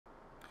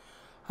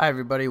Hi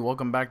everybody,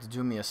 welcome back to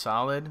Do Me a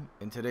Solid.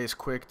 In today's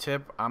quick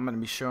tip, I'm going to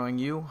be showing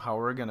you how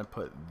we're going to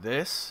put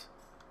this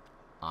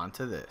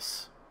onto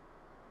this.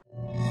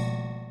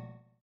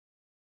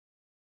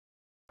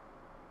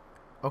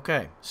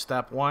 Okay,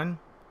 step 1,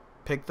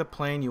 pick the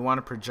plane you want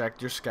to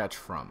project your sketch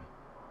from.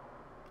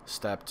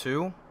 Step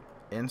 2,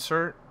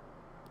 insert,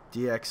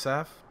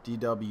 DXF,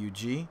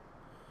 DWG.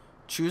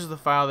 Choose the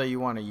file that you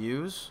want to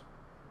use.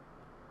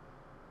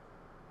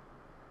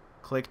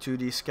 Click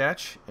 2D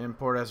Sketch,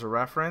 import as a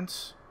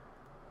reference.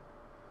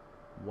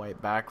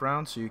 White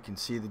background so you can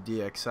see the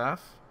DXF.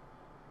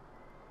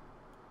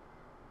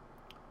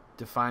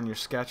 Define your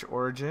sketch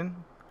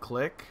origin.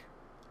 Click,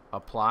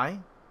 apply,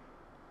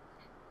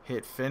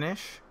 hit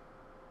finish,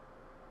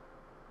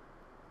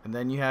 and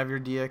then you have your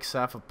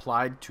DXF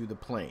applied to the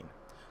plane.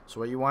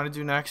 So what you want to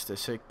do next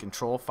is hit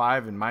Control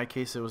 5, in my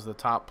case it was the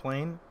top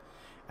plane,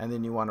 and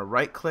then you want to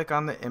right click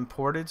on the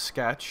imported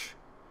sketch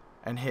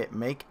and hit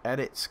Make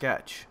Edit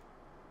Sketch.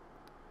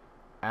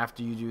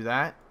 After you do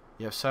that,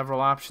 you have several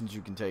options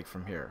you can take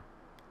from here.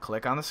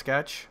 Click on the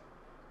sketch.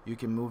 You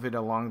can move it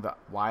along the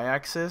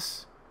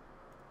y-axis,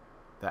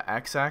 the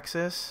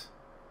x-axis,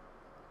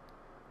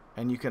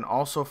 and you can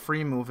also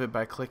free move it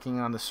by clicking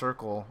on the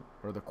circle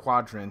or the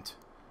quadrant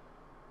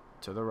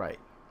to the right.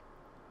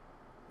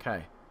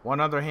 Okay,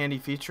 one other handy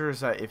feature is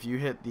that if you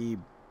hit the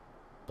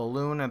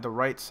balloon at the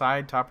right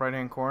side, top right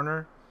hand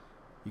corner,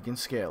 you can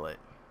scale it.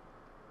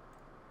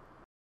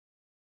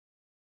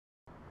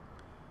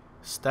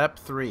 Step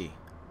 3.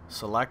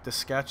 Select the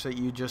sketch that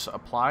you just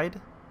applied.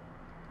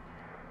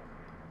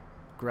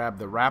 Grab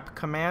the wrap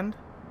command.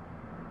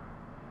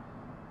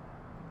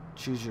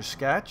 Choose your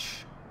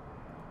sketch.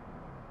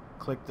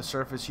 Click the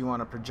surface you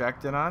want to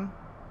project it on.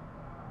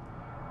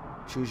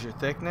 Choose your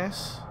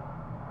thickness.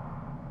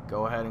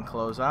 Go ahead and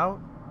close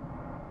out.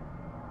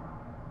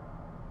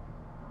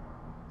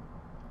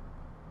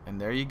 And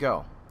there you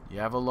go. You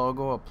have a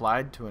logo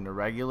applied to an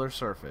irregular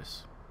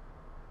surface.